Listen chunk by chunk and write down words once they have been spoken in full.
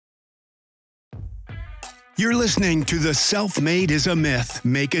You're listening to the Self-Made is a Myth,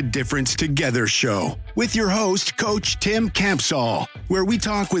 Make a Difference Together show with your host, Coach Tim Campsall, where we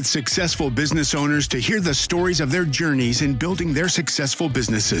talk with successful business owners to hear the stories of their journeys in building their successful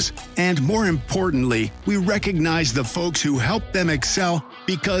businesses. And more importantly, we recognize the folks who help them excel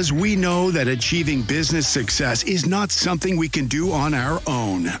because we know that achieving business success is not something we can do on our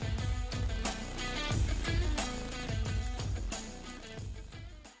own.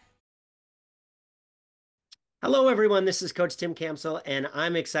 Hello, everyone. This is Coach Tim Campsall, and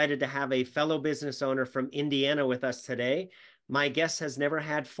I'm excited to have a fellow business owner from Indiana with us today. My guest has never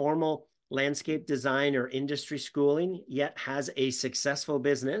had formal landscape design or industry schooling, yet has a successful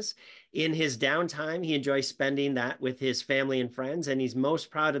business. In his downtime, he enjoys spending that with his family and friends, and he's most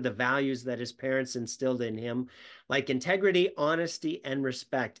proud of the values that his parents instilled in him, like integrity, honesty, and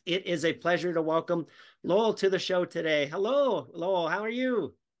respect. It is a pleasure to welcome Lowell to the show today. Hello, Lowell. How are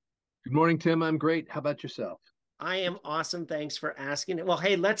you? Good morning, Tim. I'm great. How about yourself? I am awesome. Thanks for asking. Well,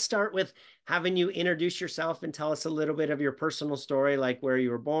 hey, let's start with having you introduce yourself and tell us a little bit of your personal story, like where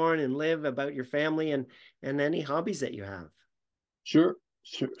you were born and live, about your family, and any hobbies that you have. Sure.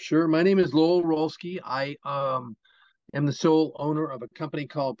 My name is Lowell Rolsky. I am the sole owner of a company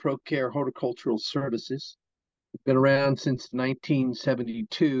called Horticultural Services. Been around since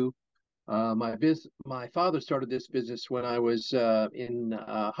 1972. My father started this business when I was in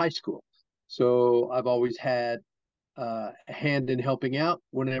high school, so I've always had a hand in helping out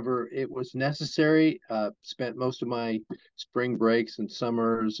whenever it was necessary. Spent most of my spring breaks and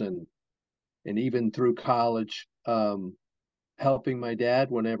summers and even through college helping my dad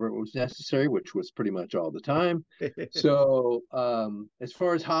whenever it was necessary, which was pretty much all the time. So as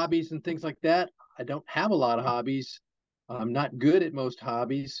far as hobbies and things like that, I don't have a lot of hobbies. I'm not good at most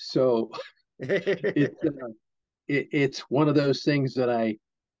hobbies, so it's one of those things that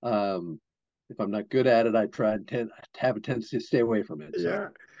if I'm not good at it, I try to have a tendency to stay away from it. Yeah.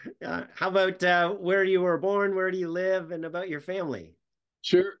 Yeah. How about where you were born? Where do you live? And about your family?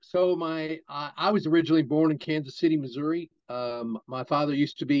 Sure. So I was originally born in Kansas City, Missouri. My father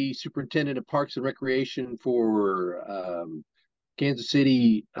used to be superintendent of Parks and Recreation for Kansas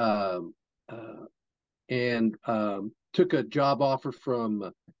City, and took a job offer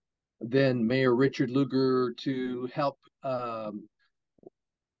from then Mayor Richard Lugar to help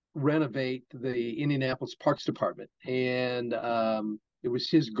renovate the Indianapolis Parks Department. And it was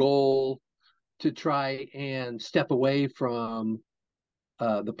his goal to try and step away from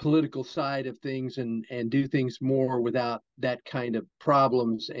the political side of things and do things more without that kind of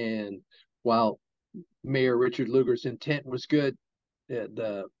problems. And while Mayor Richard Lugar's intent was good,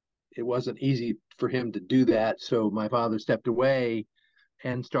 it wasn't easy for him to do that. So my father stepped away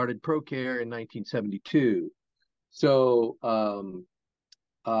and started ProCare in 1972. So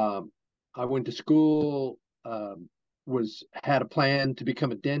I went to school, had a plan to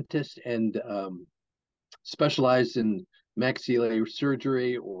become a dentist, and specialized in maxillary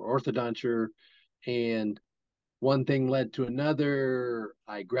surgery or orthodonture. And one thing led to another.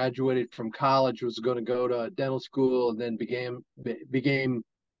 I graduated from college, was going to go to dental school, and then became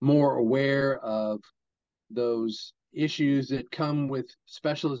more aware of those issues that come with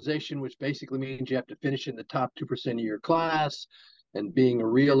specialization, which basically means you have to finish in the top 2% of your class. And being a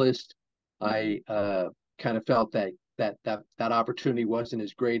realist, I kind of felt that opportunity wasn't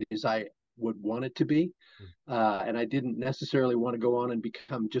as great as I would want it to be. And I didn't necessarily want to go on and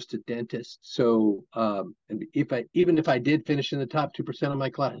become just a dentist. So, and even if I did finish in the top 2% of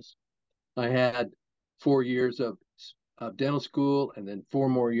my class, I had 4 years of dental school and then 4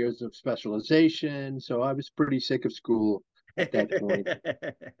 more years of specialization. So I was pretty sick of school at that point.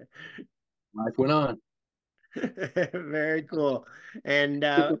 Life went on. Very cool. And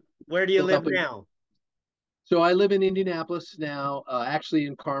where do you live now? So I live in Indianapolis now, actually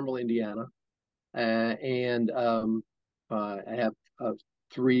in Carmel, Indiana. And I have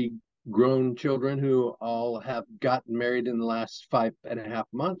three grown children who all have gotten married in the last 5.5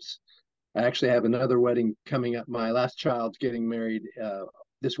 months. I actually have another wedding coming up. My last child's getting married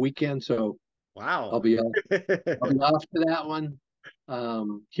this weekend, so wow, I'll be off to that one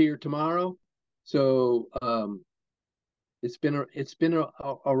here tomorrow. So it's been a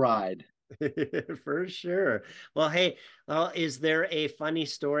ride. For sure. Well, hey, is there a funny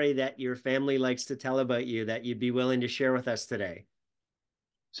story that your family likes to tell about you that you'd be willing to share with us today?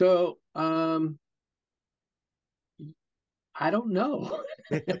 So I don't know.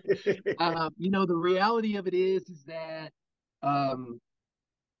 The reality of it is that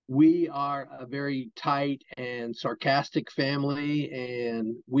we are a very tight and sarcastic family,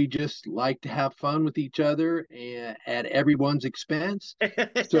 and we just like to have fun with each other and at everyone's expense.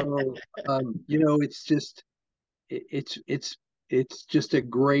 So, it's just it's just a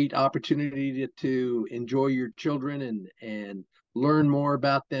great opportunity to enjoy your children and learn more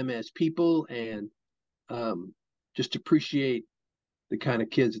about them as people, and just appreciate the kind of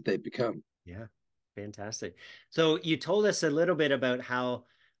kids that they've become. Yeah, fantastic. So you told us a little bit about how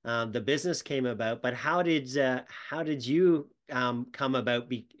the business came about, but how did you come about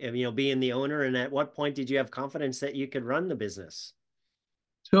being the owner, and at what point did you have confidence that you could run the business?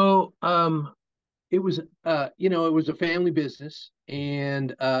 So it was it was a family business,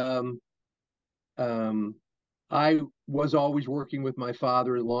 and um, I was always working with my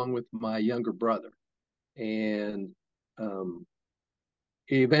father along with my younger brother, and um,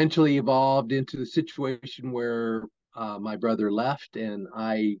 it eventually evolved into the situation where my brother left, and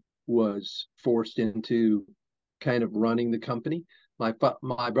I was forced into kind of running the company. My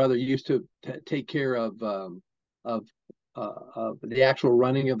brother used to take care of of the actual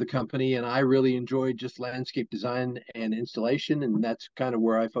running of the company, and I really enjoyed just landscape design and installation, and that's kind of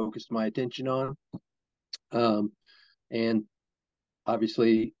where I focused my attention on. Um, and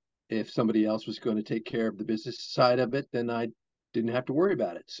obviously, if somebody else was going to take care of the business side of it, then I didn't have to worry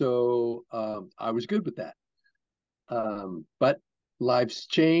about it. So I was good with that. But lives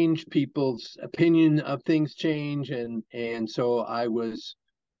change, people's opinion of things change, and so I was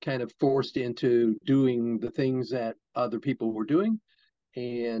kind of forced into doing the things that other people were doing,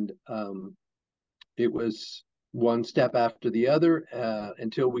 and it was one step after the other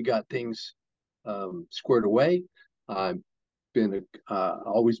until we got things squared away. I've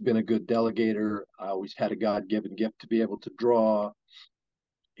always been a good delegator. I always had a God-given gift to be able to draw,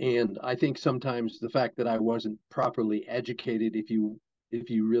 and I think sometimes the fact that I wasn't properly educated, if you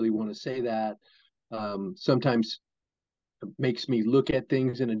really want to say that, sometimes makes me look at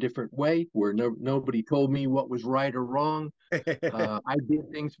things in a different way, where nobody told me what was right or wrong. I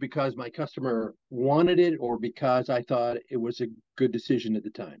did things because my customer wanted it, or because I thought it was a good decision at the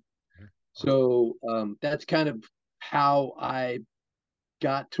time. So that's kind of how I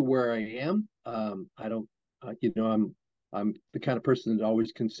got to where I am. I don't, I'm the kind of person that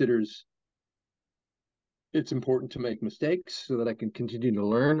always considers it's important to make mistakes so that I can continue to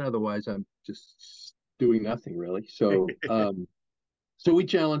learn. Otherwise, I'm just doing nothing really. So we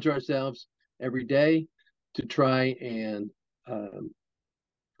challenge ourselves every day to try and um,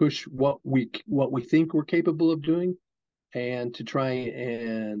 push what we think we're capable of doing, and to try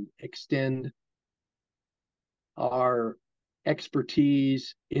and extend our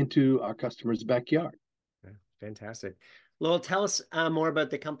expertise into our customers' backyard. Yeah, fantastic. Lowell, tell us more about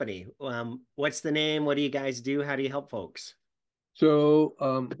the company. What's the name? What do you guys do? How do you help folks? So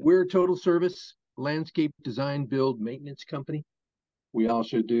we're a total service landscape design, build, maintenance company. We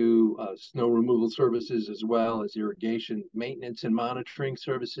also do snow removal services, as well as irrigation maintenance and monitoring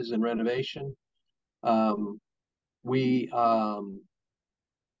services and renovation. Um, we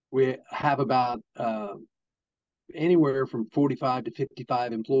we have about anywhere from 45 to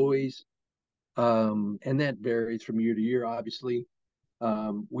 55 employees, and that varies from year to year, obviously.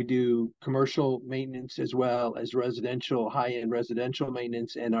 We do commercial maintenance as well as residential, high-end residential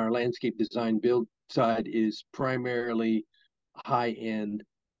maintenance, and our landscape design build side is primarily high-end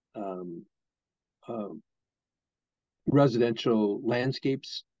um, uh, residential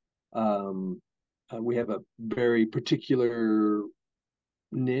landscapes. Um, we have a very particular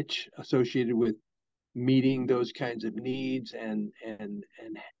niche associated with meeting those kinds of needs, and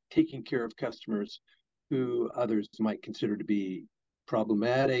taking care of customers who others might consider to be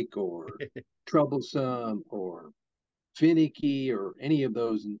problematic or troublesome or finicky, or any of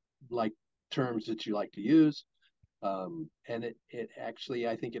those like terms that you like to use. And it actually,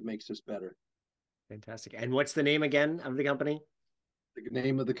 I think it makes us better. Fantastic. And what's the name again of the company? The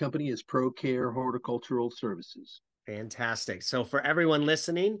name of the company is ProCare Horticultural Services. Fantastic. So for everyone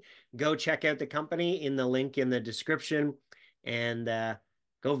listening, go check out the company in the link in the description, and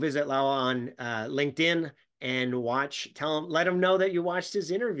go visit Lowell on LinkedIn and let him know that you watched his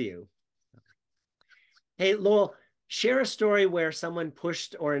interview. Hey, Lowell, share a story where someone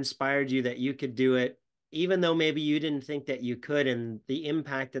pushed or inspired you that you could do it, even though maybe you didn't think that you could, and the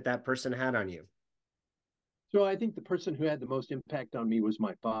impact that that person had on you. So I think the person who had the most impact on me was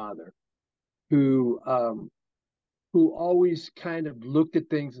my father, who who always kind of looked at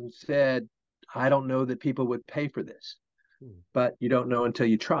things and said, I don't know that people would pay for this, but you don't know until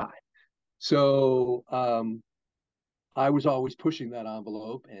you try. So I was always pushing that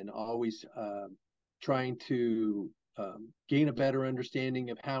envelope, and always trying to gain a better understanding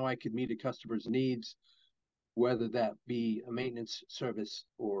of how I could meet a customer's needs, whether that be a maintenance service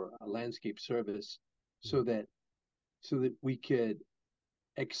or a landscape service, so that we could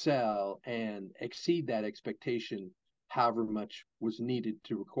excel and exceed that expectation, however much was needed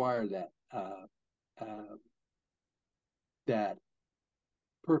to require that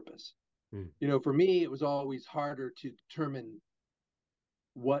purpose. For me, it was always harder to determine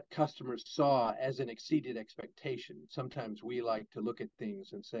what customers saw as an exceeded expectation. Sometimes we like to look at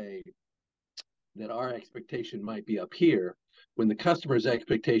things and say that our expectation might be up here when the customer's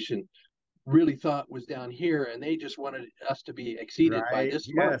expectation really thought was down here, and they just wanted us to be exceeded by this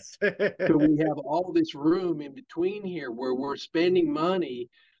much. So we have all this room in between here where we're spending money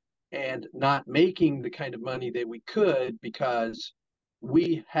and not making the kind of money that we could because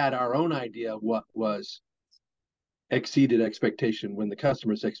we had our own idea of what was exceeded expectation when the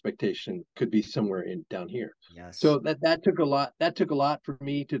customer's expectation could be somewhere in down here. Yes. So that took a lot. That took a lot for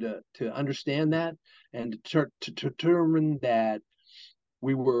me to understand that and to determine that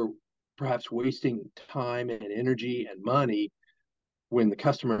we were perhaps wasting time and energy and money when the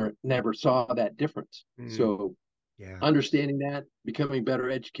customer never saw that difference. So understanding that, becoming better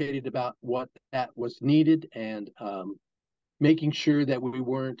educated about what that was needed, and making sure that we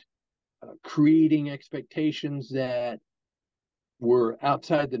weren't creating expectations that were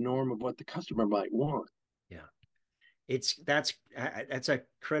outside the norm of what the customer might want. Yeah, that's a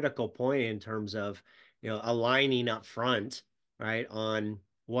critical point in terms of aligning up front, right, on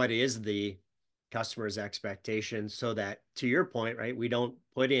what is the customer's expectations, so that, to your point, right, we don't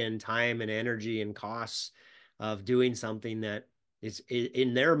put in time and energy and costs of doing something that is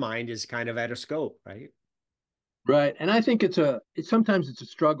in their mind is kind of out of scope, right? Right, and I think sometimes it's a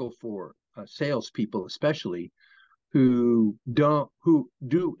struggle for salespeople, especially who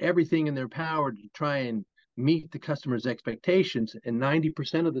do everything in their power to try and meet the customer's expectations, and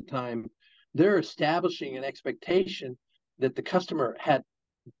 90% of the time, they're establishing an expectation that the customer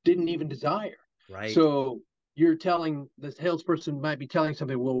didn't even desire. Right. So the salesperson might be telling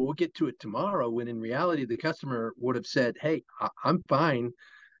something, well, we'll get to it tomorrow, when in reality, the customer would have said, hey, I'm fine.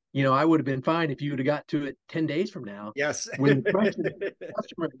 I would have been fine if you would have got to it 10 days from now. Yes. When the question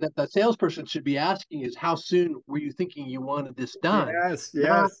that the salesperson should be asking is, how soon were you thinking you wanted this done? Yes.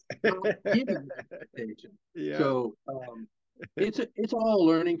 Not giving expectation. Yeah. So it's all a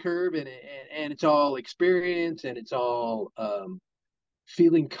learning curve, and it's all experience, and it's all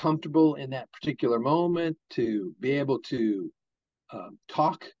feeling comfortable in that particular moment to be able to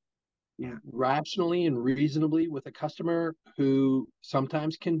talk rationally and reasonably with a customer who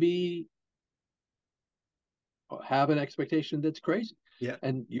sometimes can have an expectation that's crazy. Yeah.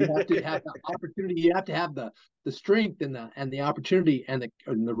 And you have to have the opportunity, you have to have the strength and the opportunity and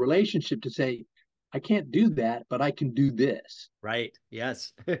the relationship to say, I can't do that, but I can do this. Right.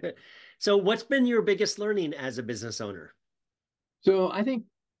 Yes. So what's been your biggest learning as a business owner? So I think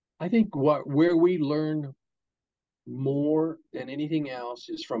where we learn more than anything else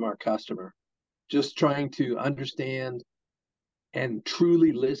is from our customer. Just trying to understand and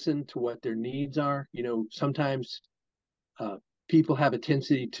truly listen to what their needs are. Sometimes people have a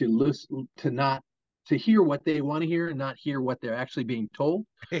tendency to listen, to hear what they want to hear and not hear what they're actually being told.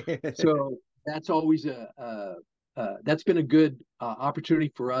 So that's always that's been a good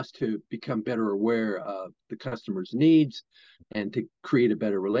opportunity for us to become better aware of the customer's needs and to create a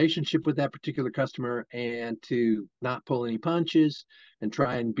better relationship with that particular customer, and to not pull any punches and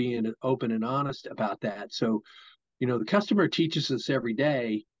try and be open and honest about that. So, the customer teaches us every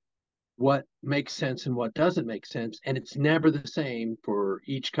day what makes sense and what doesn't make sense, and it's never the same for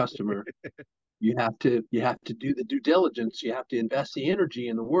each customer. You have to do the due diligence. You have to invest the energy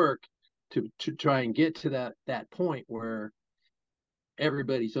and the work to try and get to that point where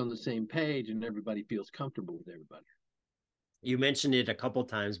everybody's on the same page and everybody feels comfortable with everybody. You mentioned it a couple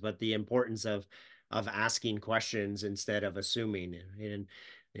times, but the importance of asking questions instead of assuming. And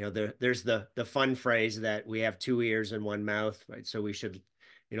there's the fun phrase that we have two ears and one mouth, right? So we should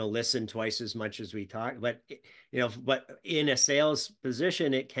listen twice as much as we talk. But but in a sales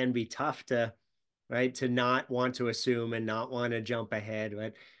position, it can be tough to not want to assume and not want to jump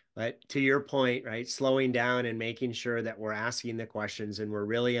ahead. But to your point, right, slowing down and making sure that we're asking the questions and we're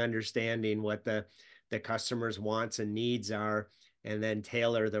really understanding what the customer's wants and needs are, and then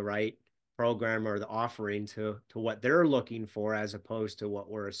tailor the right program or the offering to what they're looking for, as opposed to what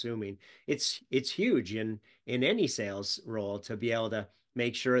we're assuming. It's huge in any sales role to be able to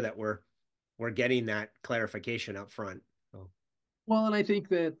make sure that we're getting that clarification up front. So. Well, and I think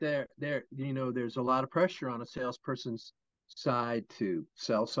that there's a lot of pressure on a salesperson's side to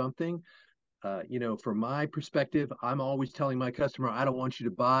sell something. from my perspective, I'm always telling my customer, I don't want you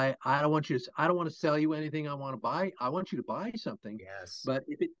to buy. I don't want to sell you anything I want to buy. I want you to buy something. Yes. But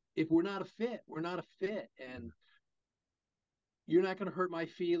if we're not a fit, we're not a fit. And you're not going to hurt my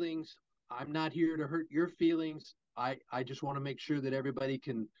feelings. I'm not here to hurt your feelings. I just want to make sure that everybody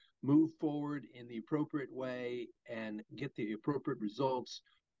can move forward in the appropriate way and get the appropriate results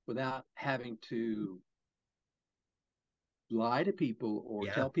without having to lie to people or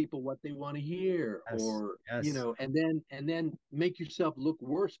Yeah. tell people what they want to hear, Yes. or Yes. and then make yourself look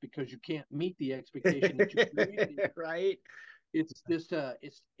worse because you can't meet the expectation that you created. Right. It's just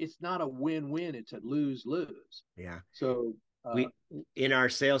it's not a win-win, it's a lose-lose. Yeah. So We in our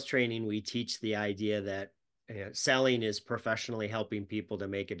sales training, we teach the idea that selling is professionally helping people to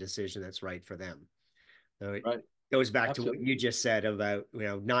make a decision that's right for them. So it right, goes back to what absolutely. you just said about,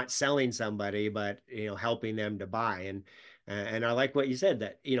 not selling somebody, but, helping them to buy. And I like what you said,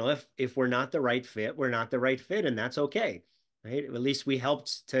 that, if we're not the right fit, we're not the right fit, and that's okay. Right. At least we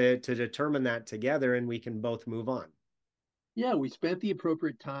helped to determine that together, and we can both move on. Yeah, we spent the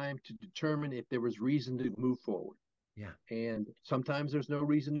appropriate time to determine if there was reason to move forward. Yeah. And sometimes there's no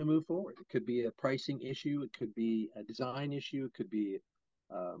reason to move forward. It could be a pricing issue, it could be a design issue, it could be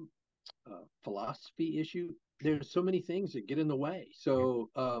um, a philosophy issue. There's so many things that get in the way. So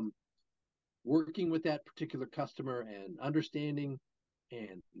working with that particular customer and understanding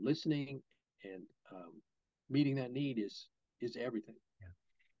and listening and meeting that need is everything.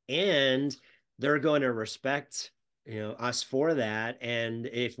 And they're going to respect, us for that. And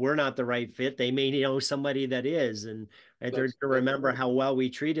if we're not the right fit, they may know somebody that is, and right, they're going to That's remember right. how well we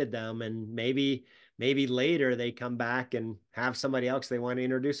treated them, and maybe later they come back and have somebody else they want to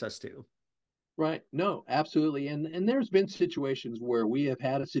introduce us to. Right. No, absolutely. And there's been situations where we have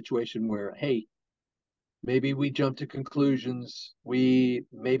had a situation where, hey, maybe we jumped to conclusions. We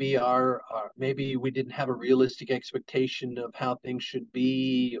maybe maybe we didn't have a realistic expectation of how things should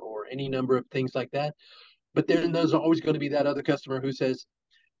be, or any number of things like that. But then there's always going to be that other customer who says,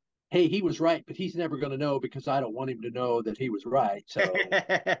 hey, he was right, but he's never going to know because I don't want him to know that he was right. So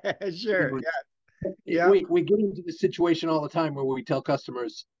you Sure. know, Yeah. Yeah. we get into this situation all the time where we tell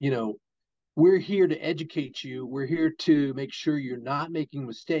customers, we're here to educate you. We're here to make sure you're not making a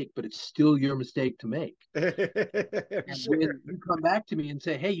mistake, but it's still your mistake to make. And Sure. when you come back to me and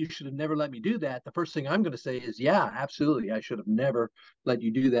say, hey, you should have never let me do that, the first thing I'm going to say is, yeah, absolutely. I should have never let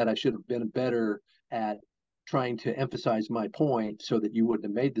you do that. I should have been better at trying to emphasize my point so that you wouldn't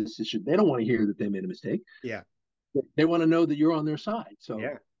have made the decision. They don't want to hear that they made a mistake. Yeah. They want to know that you're on their side. So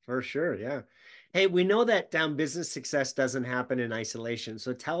Yeah, for sure. Yeah. Hey, we know that business success doesn't happen in isolation.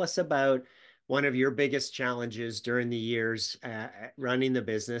 So tell us about one of your biggest challenges during the years running the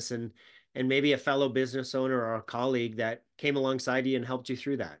business, and maybe a fellow business owner or a colleague that came alongside you and helped you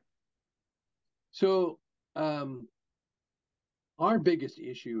through that. so um, our biggest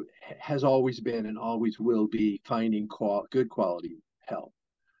issue has always been and always will be finding good quality help.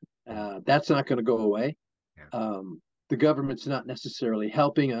 That's not going to go away. Yeah. The government's not necessarily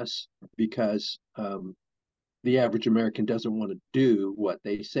helping us because the average American doesn't want to do what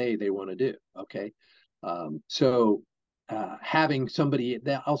they say they want to do. Okay. So having somebody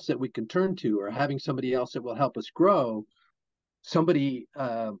else that we can turn to, or having somebody else that will help us grow, somebody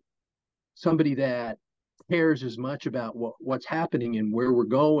somebody that cares as much about what's happening and where we're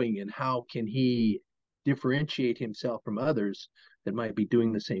going and how can he differentiate himself from others that might be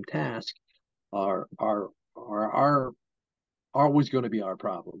doing the same task, are always going to be our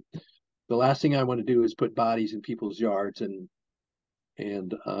problem. The last thing I want to do is put bodies in people's yards, and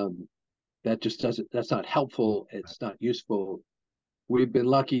that just doesn't. That's not helpful. It's not useful. We've been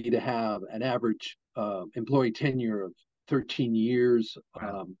lucky to have an average employee tenure of 13 years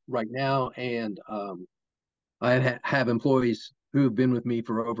Wow. right now, and I have employees who've been with me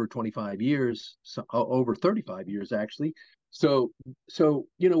for over 25 years, so, over 35 years actually. So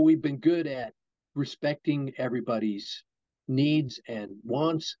we've been good at respecting everybody's needs and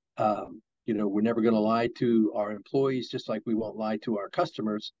wants. We're never going to lie to our employees, just like we won't lie to our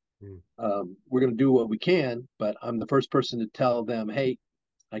customers. Mm. We're going to do what we can, but I'm the first person to tell them, hey,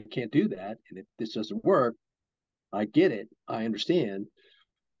 I can't do that. And if this doesn't work, I get it. I understand.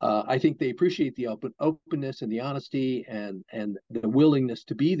 I think they appreciate the openness and the honesty and the willingness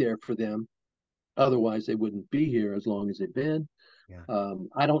to be there for them. Otherwise, they wouldn't be here as long as they've been. Yeah.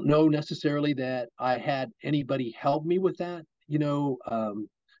 I don't know necessarily that I had anybody help me with that,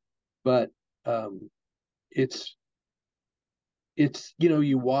 but it's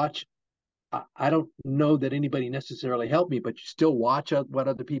you watch. I don't know that anybody necessarily helped me, but you still watch what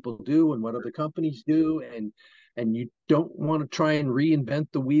other people do and what other companies do, and you don't want to try and reinvent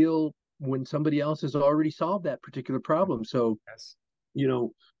the wheel when somebody else has already solved that particular problem. So, Yes. you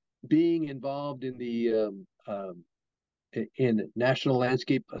know, being involved in the in National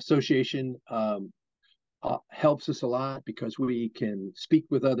Landscape Association helps us a lot because we can speak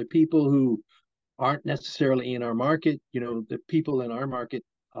with other people who aren't necessarily in our market. The people in our market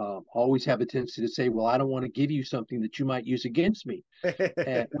always have a tendency to say, "Well, I don't want to give you something that you might use against me,"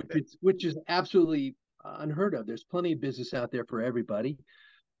 which is absolutely unheard of. There's plenty of business out there for everybody.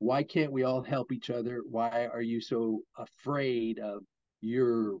 Why can't we all help each other? Why are you so afraid of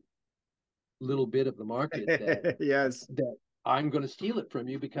your little bit of the market that Yes. that I'm going to steal it from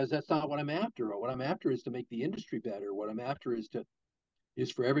you? Because that's not what I'm after. What I'm after is to make the industry better. What I'm after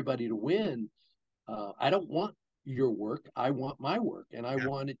is for everybody to win. I don't want your work. I want my work, and I Yeah.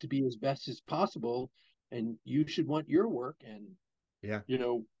 want it to be as best as possible. And you should want your work. And Yeah. you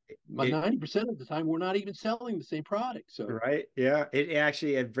know, my It, 90% of the time, we're not even selling the same product. So right. Yeah. It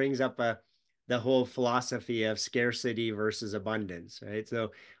actually, it brings up the whole philosophy of scarcity versus abundance, right?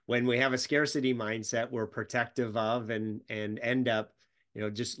 So when we have a scarcity mindset, we're protective of and end up,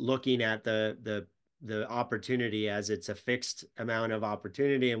 just looking at the opportunity as it's a fixed amount of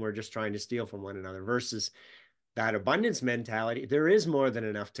opportunity, and we're just trying to steal from one another versus that abundance mentality. There is more than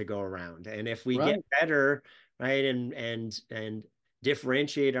enough to go around. And if we get right, better, right, and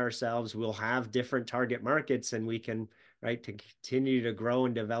differentiate ourselves, we'll have different target markets, and we can, right, to continue to grow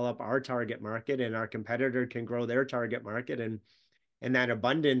and develop our target market, and our competitor can grow their target market, and that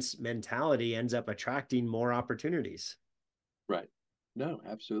abundance mentality ends up attracting more opportunities. right. No,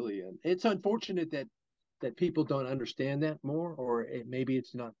 absolutely. And it's unfortunate that people don't understand that more, or maybe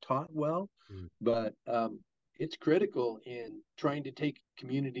it's not taught well. Mm. But it's critical in trying to take a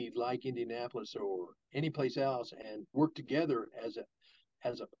community like Indianapolis or any place else and work together as a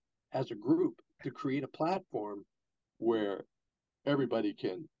as a group to create a platform where everybody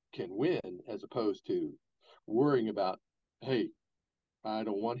can win, as opposed to worrying about, hey, I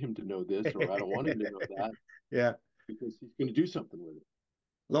don't want him to know this, or I don't want him to know that, Yeah. because he's going to do something with it.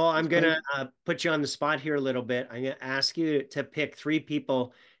 Lowell, I'm It's going to painful. put you on the spot here a little bit. I'm going to ask you to pick three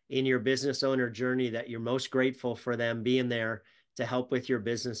people in your business owner journey that you're most grateful for them being there to help with your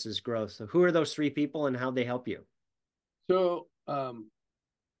business's growth. So who are those three people and how they help you? So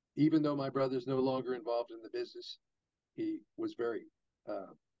even though my brother's no longer involved in the business, he was very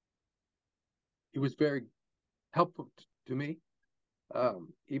uh, he was very helpful to me.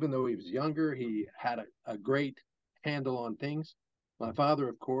 Even though he was younger, he had a great handle on things. My father,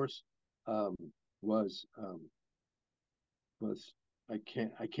 of course, um, was was I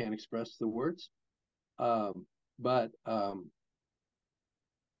can't express the words, but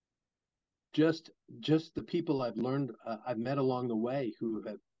just just the people I've met along the way who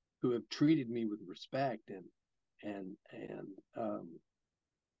have treated me with respect and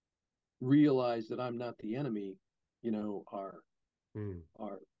realize that I'm not the enemy, are Mm.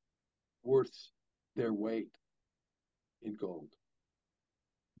 are worth their weight in gold.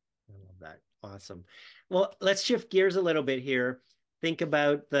 I love that. Awesome. Well, let's shift gears a little bit here. Think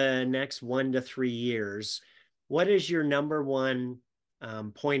about the next 1 to 3 years. What is your number one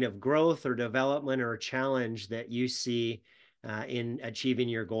point of growth or development or challenge that you see in achieving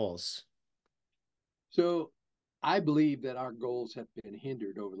your goals? So I believe that our goals have been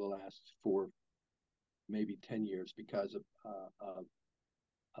hindered over the last 4, maybe 10 years because of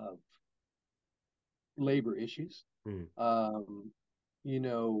labor issues. Mm. Um, you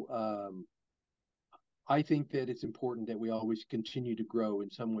know, I think that it's important that we always continue to grow in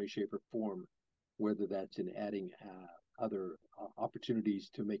some way, shape, or form, whether that's in adding other opportunities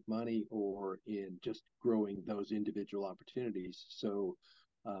to make money or in just growing those individual opportunities. So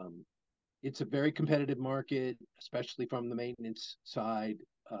it's a very competitive market, especially from the maintenance side,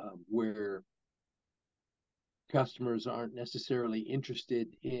 where customers aren't necessarily interested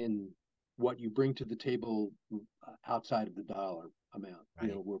in what you bring to the table outside of the dollar amount.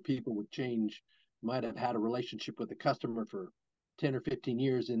 Right. Where people would change, might have had a relationship with the customer for 10 or 15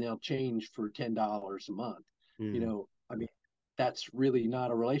 years, and they'll change for $10 a month. Mm. I mean, that's really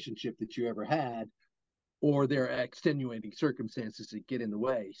not a relationship that you ever had, or there are extenuating circumstances that get in the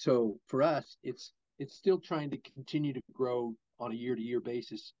way. So for us, it's still trying to continue to grow on a year-to-year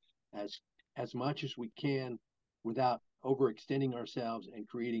basis as much as we can without overextending ourselves and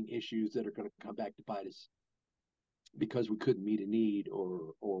creating issues that are going to come back to bite us because we couldn't meet a need,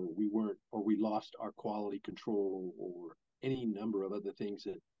 or we lost our quality control, or any number of other things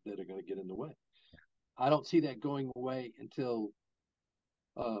that are going to get in the way. I don't see that going away until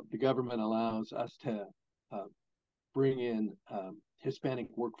the government allows us to uh, bring in Hispanic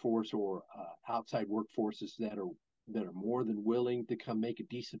workforce, or outside workforces that are that are more than willing to come make a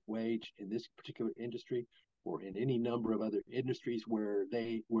decent wage in this particular industry or in any number of other industries where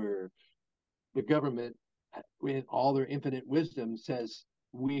the government, in all their infinite wisdom, says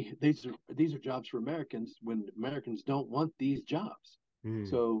these are jobs for Americans when Americans don't want these jobs. Mm.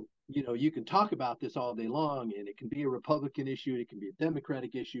 So you can talk about this all day long, and it can be a Republican issue, it can be a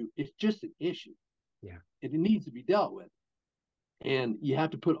Democratic issue. It's just an issue. Yeah. It needs to be dealt with, and you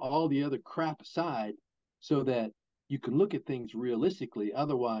have to put all the other crap aside so that you can look at things realistically.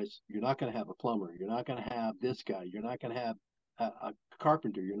 Otherwise, you're not going to have a plumber, you're not going to have this guy, you're not going to have a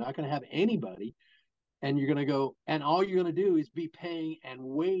carpenter, you're not going to have anybody, and you're going to go, and all you're going to do is be paying and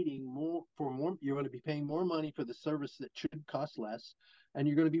waiting more for more. You're going to be paying more money for the service that should cost less, and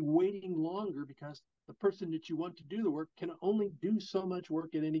you're going to be waiting longer because the person that you want to do the work can only do so much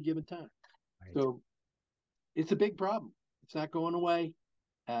work at any given time. Right. So it's a big problem. It's not going away.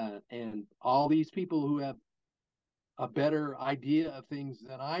 And all these people who have a better idea of things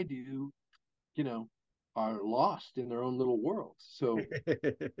than I do, are lost in their own little worlds. So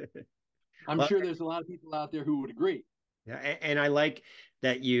I'm Well, sure there's a lot of people out there who would agree. yeah, and I like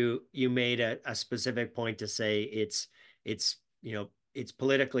that you made a specific point to say it's it's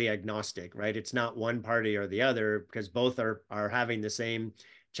politically agnostic, right? It's not one party or the other because both are having the same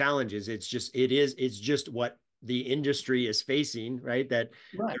challenges. It's just what the industry is facing, right? That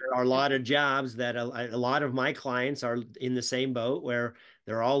Right. there are a Yeah. lot of jobs that a lot of my clients are in the same boat where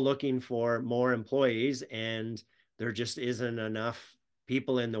they're all looking for more employees and there just isn't enough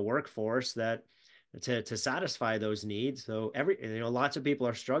people in the workforce that to satisfy those needs. So lots of people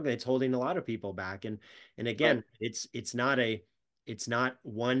are struggling. It's holding a lot of people back. And Right. again, it's not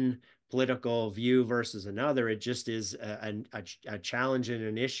one political view versus another. It just is a challenge and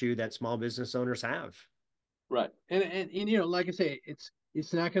an issue that small business owners have. Right. And like I say,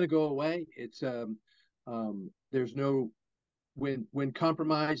 it's not going to go away. It's there's no when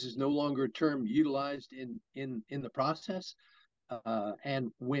compromise is no longer a term utilized in the process,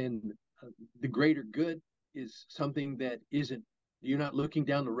 and when the greater good is something that isn't, you're not looking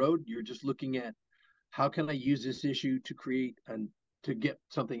down the road, you're just looking at how can I use this issue to create and to get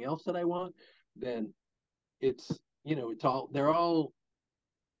something else that I want, then it's it's all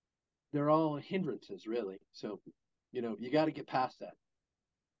they're all hindrances really. So you got to get past that.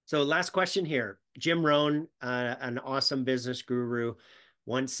 So last question here. Jim Rohn, an awesome business guru,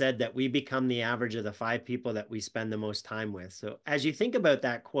 once said that we become the average of the five people that we spend the most time with. So as you think about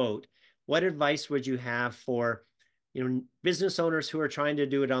that quote, what advice would you have for, business owners who are trying to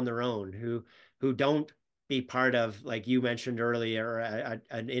do it on their own, who don't be part of, like you mentioned earlier,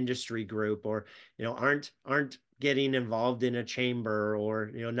 an industry group, or aren't getting involved in a chamber,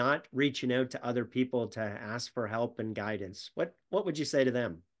 or not reaching out to other people to ask for help and guidance? What would you say to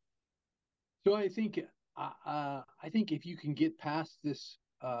them? So I think if you can get past this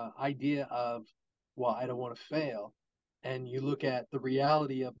idea of, well, I don't want to fail, and you look at the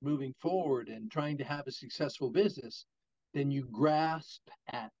reality of moving forward and trying to have a successful business, then you grasp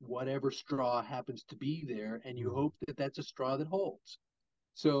at whatever straw happens to be there, and you hope that that's a straw that holds.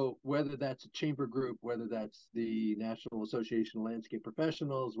 So whether that's a chamber group, whether that's the National Association of Landscape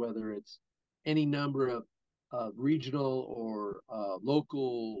Professionals, whether it's any number of regional or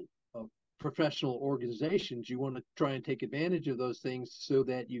local professional organizations, you want to try and take advantage of those things so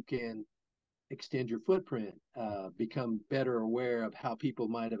that you can extend your footprint, become better aware of how people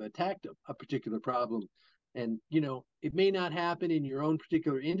might have attacked a particular problem. And, it may not happen in your own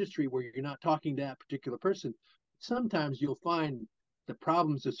particular industry where you're not talking to that particular person. Sometimes you'll find the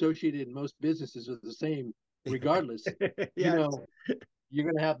problems associated in most businesses are the same regardless. You Yes. know, you're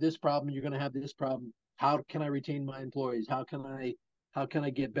going to have this problem, you're going to have this problem. How can I retain my employees? How can I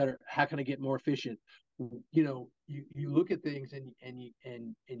get better? How can I get more efficient? You look at things and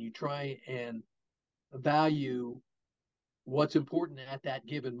you try and value what's important at that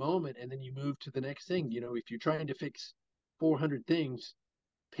given moment, and then you move to the next thing. If you're trying to fix 400 things,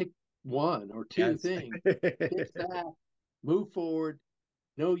 pick one or two Yes. things, fix that, move forward.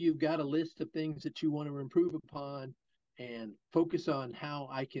 Know you've got a list of things that you want to improve upon, and focus on how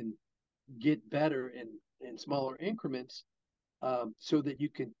I can get better in smaller increments, so that you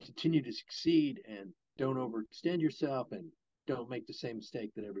can continue to succeed and don't overextend yourself and don't make the same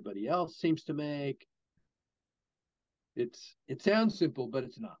mistake that everybody else seems to make. It sounds simple, but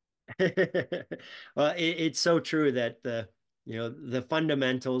it's not. Well, it's so true that the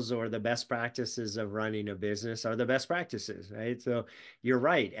fundamentals or the best practices of running a business are the best practices, right? So you're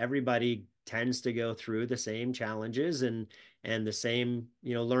right. Everybody tends to go through the same challenges and the same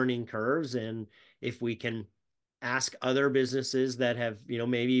learning curves. And if we can ask other businesses that have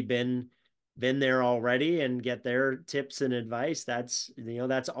maybe been been there already and get their tips and advice, that's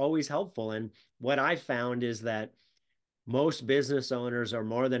always helpful. And what I found is that most business owners are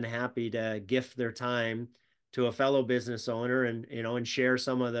more than happy to gift their time to a fellow business owner and and share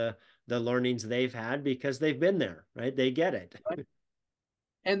some of the learnings they've had because they've been there, right? They get it. Right.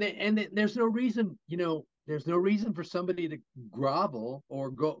 And there's no reason, there's no reason for somebody to grovel or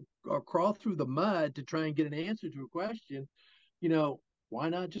go or crawl through the mud to try and get an answer to a question. Why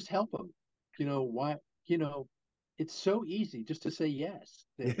not just help them? Why, it's so easy just to say yes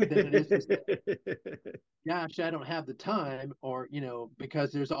than it is to say, gosh, I don't have the time, or,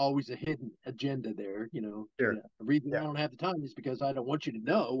 because there's always a hidden agenda there, Sure. The reason I don't have the time is because I don't want you to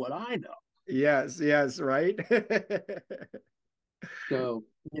know what I know. Yes, right. So,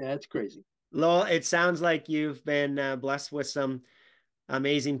 yeah, it's crazy. Lowell, it sounds like you've been blessed with some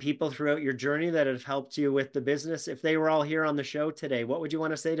amazing people throughout your journey that have helped you with the business. If they were all here on the show today, what would you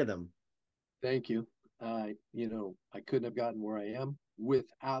want to say to them? Thank you. I couldn't have gotten where I am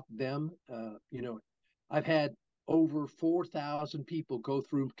without them. I've had over 4,000 people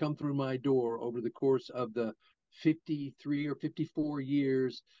come through my door over the course of the 53 or 54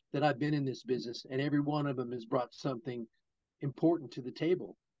 years that I've been in this business, and every one of them has brought something important to the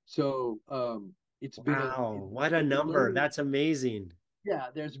table. So it's been what a number. That's amazing. Yeah,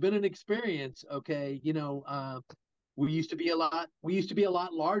 there's been an experience. Okay, we used to be a lot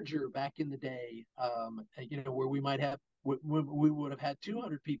larger back in the day, where we might have we would have had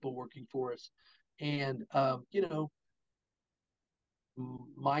 200 people working for us, and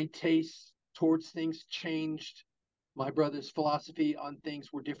my tastes towards things changed. My brother's philosophy on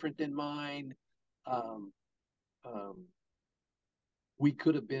things were different than mine. We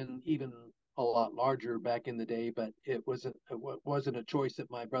could have been even a lot larger back in the day, but it wasn't a choice that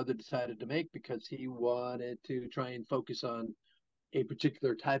my brother decided to make because he wanted to try and focus on a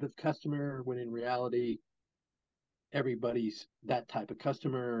particular type of customer, when in reality everybody's that type of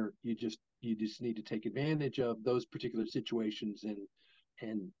customer. You just need to take advantage of those particular situations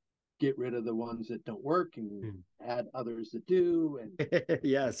and get rid of the ones that don't work and add others that do. And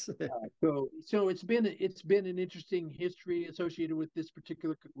yes. So it's been an interesting history associated with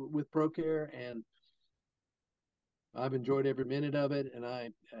with ProCare, and I've enjoyed every minute of it, and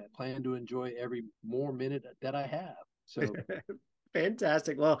I plan to enjoy every more minute that I have. So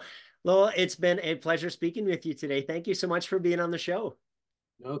fantastic. Well, Lowell, it's been a pleasure speaking with you today. Thank you so much for being on the show.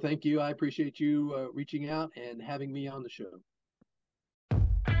 No, thank you. I appreciate you reaching out and having me on the show.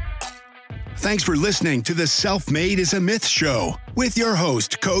 Thanks for listening to the Self-Made is a Myth show with your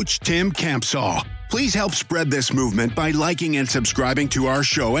host, Coach Tim Campsall. Please help spread this movement by liking and subscribing to our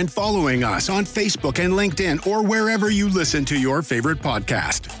show and following us on Facebook and LinkedIn or wherever you listen to your favorite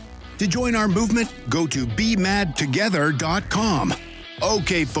podcast. To join our movement, go to bemadtogether.com.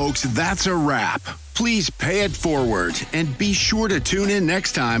 Okay, folks, that's a wrap. Please pay it forward and be sure to tune in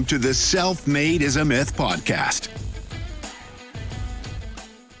next time to the Self-Made is a Myth podcast.